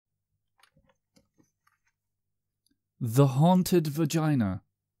The Haunted Vergina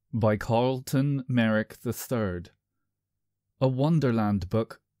by Carlton Merrick III. A Wonderland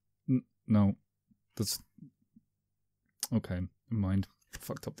book. No, that's... Okay, never mind.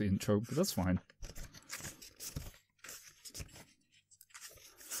 Fucked up the intro, but that's fine.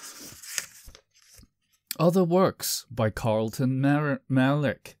 Other works by Carlton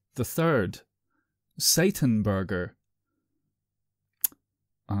Merrick III. Satanburger.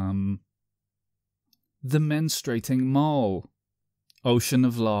 The Menstruating Mall. Ocean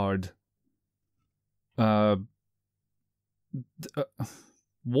of Lard. War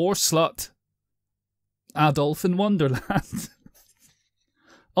Slut. Adolf in Wonderland.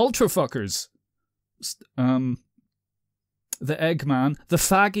 Ultrafuckers. The Eggman. The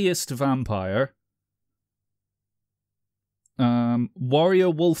Faggiest Vampire. Warrior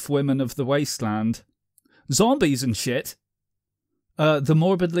Wolf Women of the Wasteland. Zombies and shit. The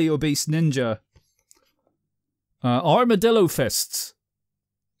Morbidly Obese Ninja. Armadillo Fists.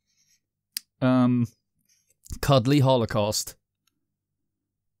 Cuddly Holocaust.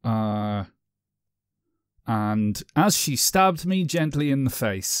 And As She Stabbed Me Gently in the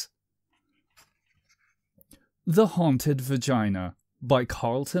Face. The Haunted Vergina by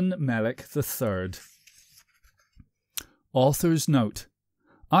Carlton Merrick III. Author's note.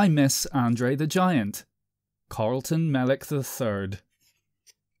 I miss Andre the Giant. Carlton Merrick III.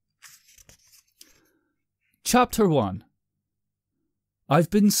 Chapter 1. I've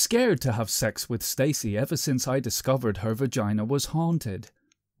been scared to have sex with Stacy ever since I discovered her vagina was haunted.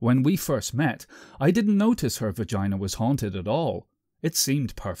 When we first met, I didn't notice her vagina was haunted at all. It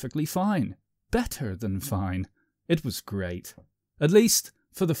seemed perfectly fine. Better than fine. It was great. At least,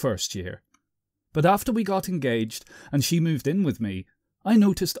 for the first year. But after we got engaged, and she moved in with me, I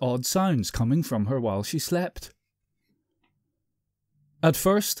noticed odd sounds coming from her while she slept. At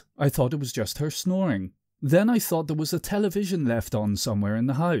first, I thought it was just her snoring. Then I thought there was a television left on somewhere in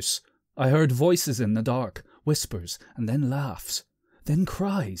the house. I heard voices in the dark, whispers, and then laughs. Then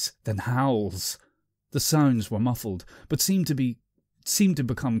cries, then howls. The sounds were muffled, but seemed to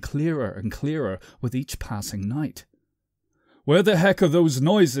become clearer and clearer with each passing night. "Where the heck are those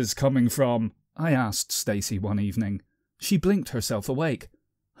noises coming from?" I asked Stacy one evening. She blinked herself awake.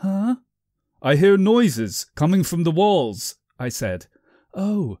 "Huh?" "I hear noises coming from the walls," I said.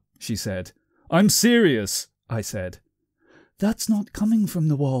 "Oh," she said. "I'm serious," I said. "That's not coming from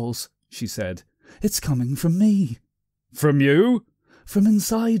the walls," she said. "It's coming from me." "From you?" "From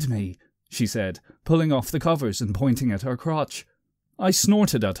inside me," she said, pulling off the covers and pointing at her crotch. I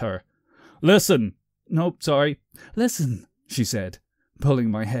snorted at her. "Listen." "No, sorry." "Listen," she said, pulling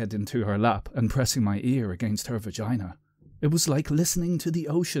my head into her lap and pressing my ear against her vagina. It was like listening to the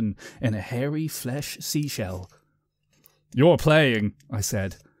ocean in a hairy flesh seashell. "You're playing," I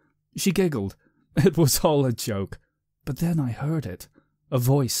said. She giggled. It was all a joke. But then I heard it. A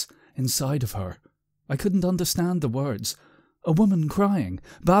voice inside of her. I couldn't understand the words. A woman crying,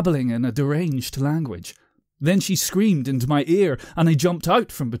 babbling in a deranged language. Then she screamed into my ear, and I jumped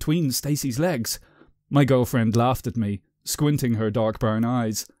out from between Stacy's legs. My girlfriend laughed at me, squinting her dark brown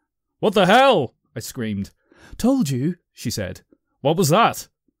eyes. "What the hell?" I screamed. "Told you," she said. "What was that?"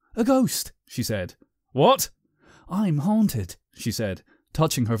 "A ghost," she said. "What?" "I'm haunted," she said,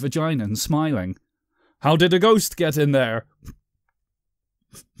 touching her vagina and smiling. "How did a ghost get in there?"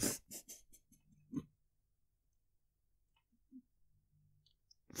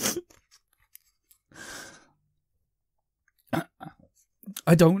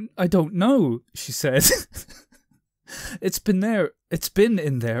 I don't know," she said. It's been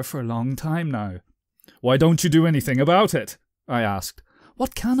in there for a long time now." "Why don't you do anything about it?" I asked.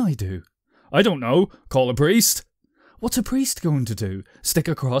 "What can I do?" "I don't know. Call a priest." "What's a priest going to do? Stick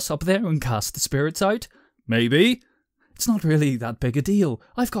a cross up there and cast the spirits out?" "Maybe." "It's not really that big a deal.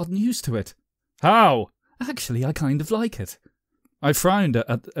 I've gotten used to it." "How?" "Actually, I kind of like it." I frowned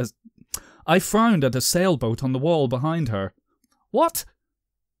at a sailboat on the wall behind her. "What?"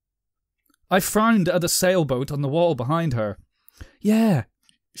 "I frowned at a sailboat on the wall behind her." "Yeah,"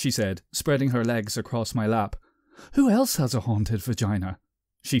 she said, spreading her legs across my lap. "Who else has a haunted vagina?"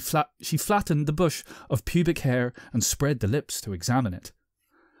 She flattened the bush of pubic hair and spread the lips to examine it.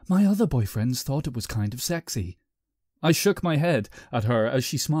 "My other boyfriends thought it was kind of sexy." I shook my head at her as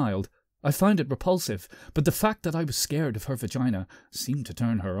she smiled. I found it repulsive, but the fact that I was scared of her vagina seemed to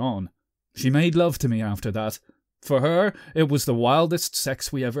turn her on. She made love to me after that. For her, it was the wildest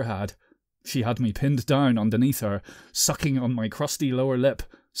sex we ever had. She had me pinned down underneath her, sucking on my crusty lower lip,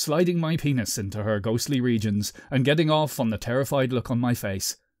 sliding my penis into her ghostly regions, and getting off on the terrified look on my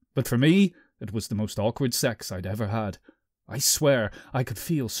face. But for me, it was the most awkward sex I'd ever had. I swear I could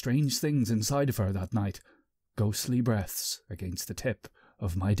feel strange things inside of her that night. ghostly breaths against the tip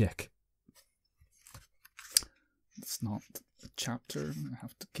of my dick. It's not a chapter. I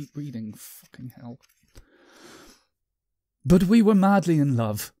have to keep reading. Fucking hell. But we were madly in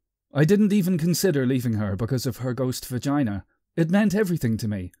love. I didn't even consider leaving her because of her ghost Vergina. It meant everything to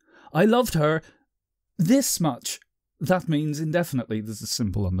me. I loved her this much. That means indefinitely. There's a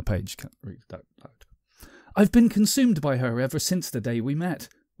symbol on the page. Can't read that loud. I've been consumed by her ever since the day we met.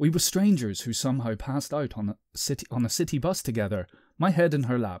 We were strangers who somehow passed out on a city bus together, my head in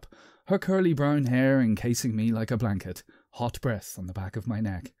her lap, her curly brown hair encasing me like a blanket, hot breath on the back of my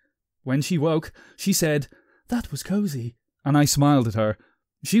neck. When she woke, she said, "That was cosy," and I smiled at her.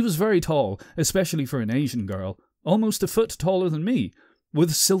 She was very tall, especially for an Asian girl, almost a foot taller than me,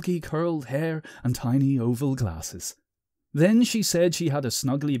 with silky curled hair and tiny oval glasses. Then she said she had a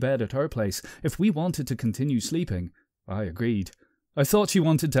snuggly bed at her place if we wanted to continue sleeping. I agreed. I thought she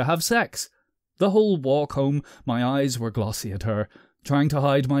wanted to have sex. The whole walk home, my eyes were glossy at her, trying to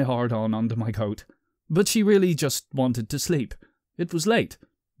hide my hard-on under my coat. But she really just wanted to sleep. It was late.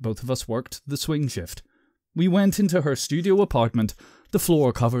 Both of us worked the swing shift. We went into her studio apartment, the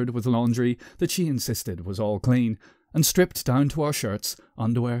floor covered with laundry that she insisted was all clean, and stripped down to our shirts,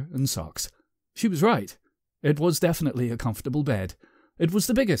 underwear and socks. She was right. It was definitely a comfortable bed. It was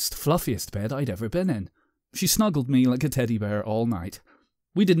the biggest, fluffiest bed I'd ever been in. She snuggled me like a teddy bear all night.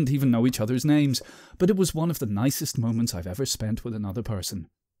 We didn't even know each other's names, but it was one of the nicest moments I've ever spent with another person.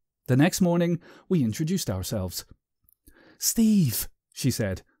 The next morning, we introduced ourselves. "Steve," she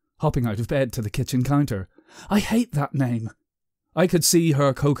said, hopping out of bed to the kitchen counter. "I hate that name." I could see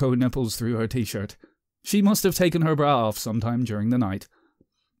her cocoa nipples through her t-shirt. She must have taken her bra off sometime during the night.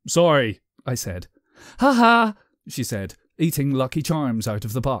 "Sorry," I said. "Ha ha," she said, eating Lucky Charms out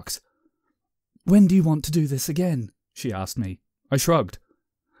of the box. "When do you want to do this again?" she asked me. I shrugged.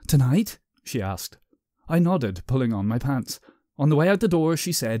 "Tonight?" she asked. I nodded, pulling on my pants. On the way out the door,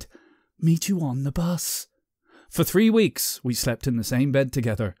 she said, "Meet you on the bus." For 3 weeks, we slept in the same bed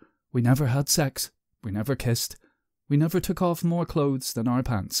together. We never had sex. We never kissed. We never took off more clothes than our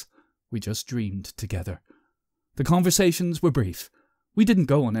pants. We just dreamed together. The conversations were brief. We didn't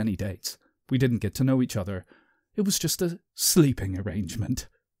go on any dates. We didn't get to know each other. It was just a sleeping arrangement.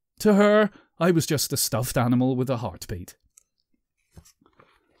 To her, I was just a stuffed animal with a heartbeat.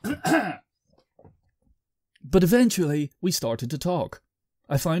 But eventually, we started to talk.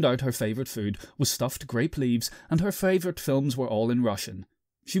 I found out her favourite food was stuffed grape leaves, and her favourite films were all in Russian.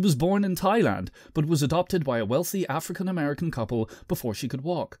 She was born in Thailand, but was adopted by a wealthy African-American couple before she could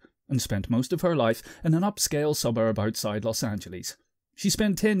walk, and spent most of her life in an upscale suburb outside Los Angeles. She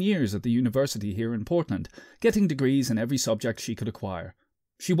spent 10 years at the university here in Portland, getting degrees in every subject she could acquire.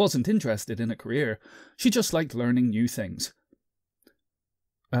 She wasn't interested in a career. She just liked learning new things.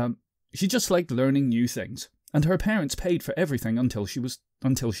 And her parents paid for everything until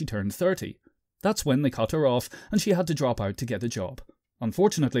she turned 30. That's when they cut her off, and she had to drop out to get a job.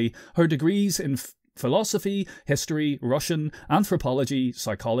 Unfortunately, her degrees in philosophy, history, Russian, anthropology,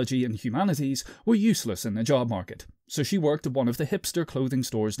 psychology, and humanities were useless in the job market, so she worked at one of the hipster clothing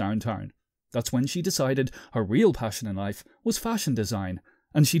stores downtown. That's when she decided her real passion in life was fashion design,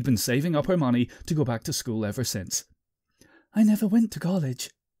 and she'd been saving up her money to go back to school ever since. "I never went to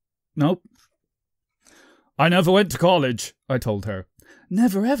college." "Nope." "I never went to college," I told her.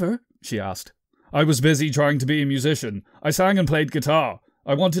 "Never ever?" she asked. "I was busy trying to be a musician. I sang and played guitar.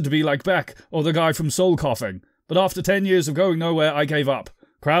 I wanted to be like Beck or the guy from Soul Coughing. But after 10 years of going nowhere, I gave up.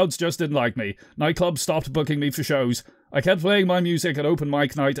 Crowds just didn't like me. Nightclubs stopped booking me for shows. I kept playing my music at open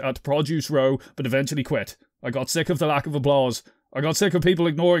mic night at Produce Row, but eventually quit. I got sick of the lack of applause. I got sick of people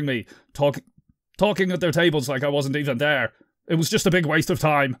ignoring me, talking at their tables like I wasn't even there. It was just a big waste of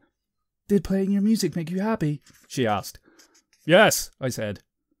time." "Did playing your music make you happy?" she asked. "Yes," I said.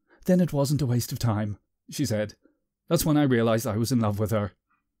 "Then it wasn't a waste of time," she said. That's when I realised I was in love with her.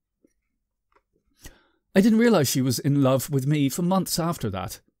 I didn't realise she was in love with me for months after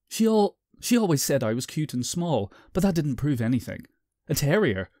that. She always said I was cute and small, but that didn't prove anything. A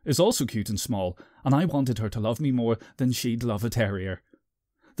terrier is also cute and small, and I wanted her to love me more than she'd love a terrier.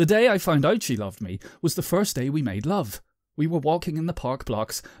 The day I found out she loved me was the first day we made love. We were walking in the park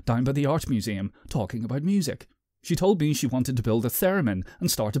blocks down by the art museum, talking about music. She told me she wanted to build a theremin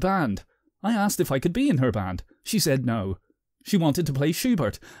and start a band. I asked if I could be in her band. She said no. She wanted to play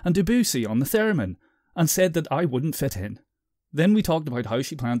Schubert and Debussy on the theremin, and said that I wouldn't fit in. Then we talked about how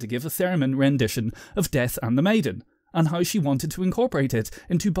she planned to give a theremin rendition of Death and the Maiden, and how she wanted to incorporate it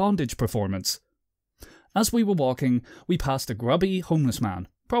into bondage performance. As we were walking, we passed a grubby, homeless man,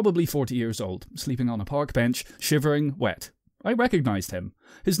 probably 40 years old, sleeping on a park bench, shivering, wet. I recognised him.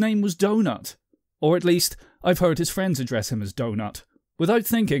 His name was Donut. Or at least, I've heard his friends address him as Donut. Without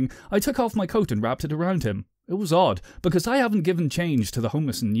thinking, I took off my coat and wrapped it around him. It was odd, because I haven't given change to the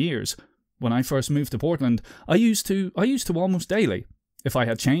homeless in years. When I first moved to Portland, I used to almost daily. If I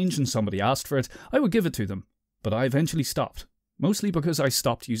had change and somebody asked for it, I would give it to them. But I eventually stopped. Mostly because I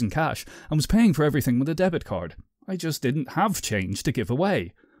stopped using cash and was paying for everything with a debit card. I just didn't have change to give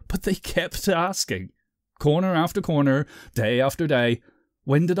away. But they kept asking. Corner after corner, day after day.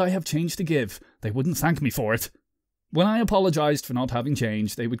 When did I have change to give? They wouldn't thank me for it. When I apologised for not having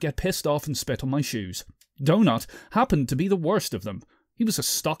change, they would get pissed off and spit on my shoes. Donut happened to be the worst of them. He was a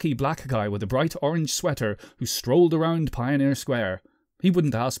stocky black guy with a bright orange sweater who strolled around Pioneer Square. He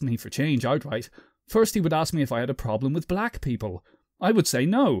wouldn't ask me for change outright. First he would ask me if I had a problem with black people. I would say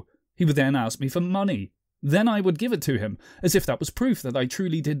no. He would then ask me for money. Then I would give it to him, as if that was proof that I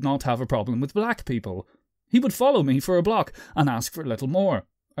truly did not have a problem with black people. He would follow me for a block and ask for a little more.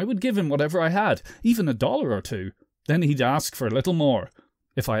 I would give him whatever I had, even $1 or $2. Then he'd ask for a little more.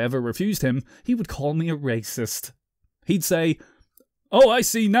 If I ever refused him, he would call me a racist. He'd say, "Oh, I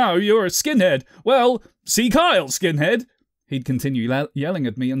see now, you're a skinhead. Well, see Kyle, skinhead." He'd continue yelling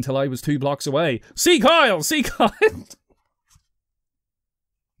at me until I was 2 blocks away. "See Kyle! See Kyle!"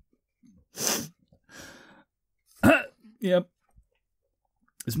 Yep.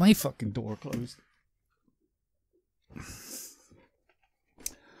 Is my fucking door closed?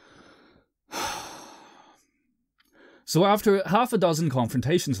 So after half a dozen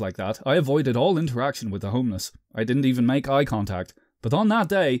confrontations like that, I avoided all interaction with the homeless. I didn't even make eye contact. But on that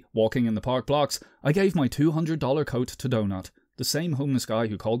day, walking in the park blocks, I gave my $200 coat to Donut, the same homeless guy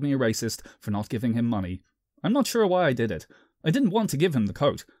who called me a racist for not giving him money. I'm not sure why I did it. I didn't want to give him the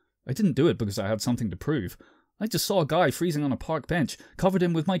coat. I didn't do it because I had something to prove. I just saw a guy freezing on a park bench, covered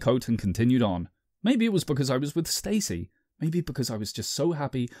him with my coat and continued on. Maybe it was because I was with Stacy. Maybe because I was just so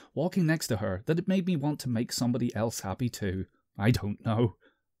happy walking next to her that it made me want to make somebody else happy too. I don't know.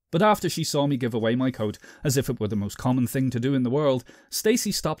 But after she saw me give away my coat, as if it were the most common thing to do in the world,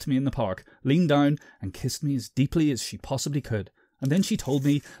 Stacy stopped me in the park, leaned down, and kissed me as deeply as she possibly could, and then she told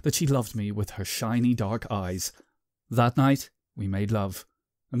me that she loved me with her shiny dark eyes. That night, we made love,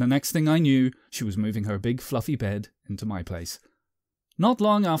 and the next thing I knew, she was moving her big fluffy bed into my place. Not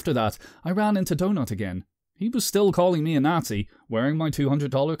long after that, I ran into Donut again. He was still calling me a Nazi, wearing my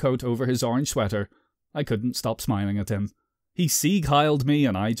 $200 coat over his orange sweater. I couldn't stop smiling at him. He sea-Kyled me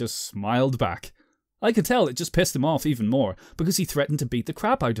and I just smiled back. I could tell it just pissed him off even more, because he threatened to beat the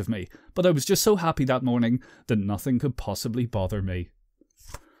crap out of me, but I was just so happy that morning that nothing could possibly bother me.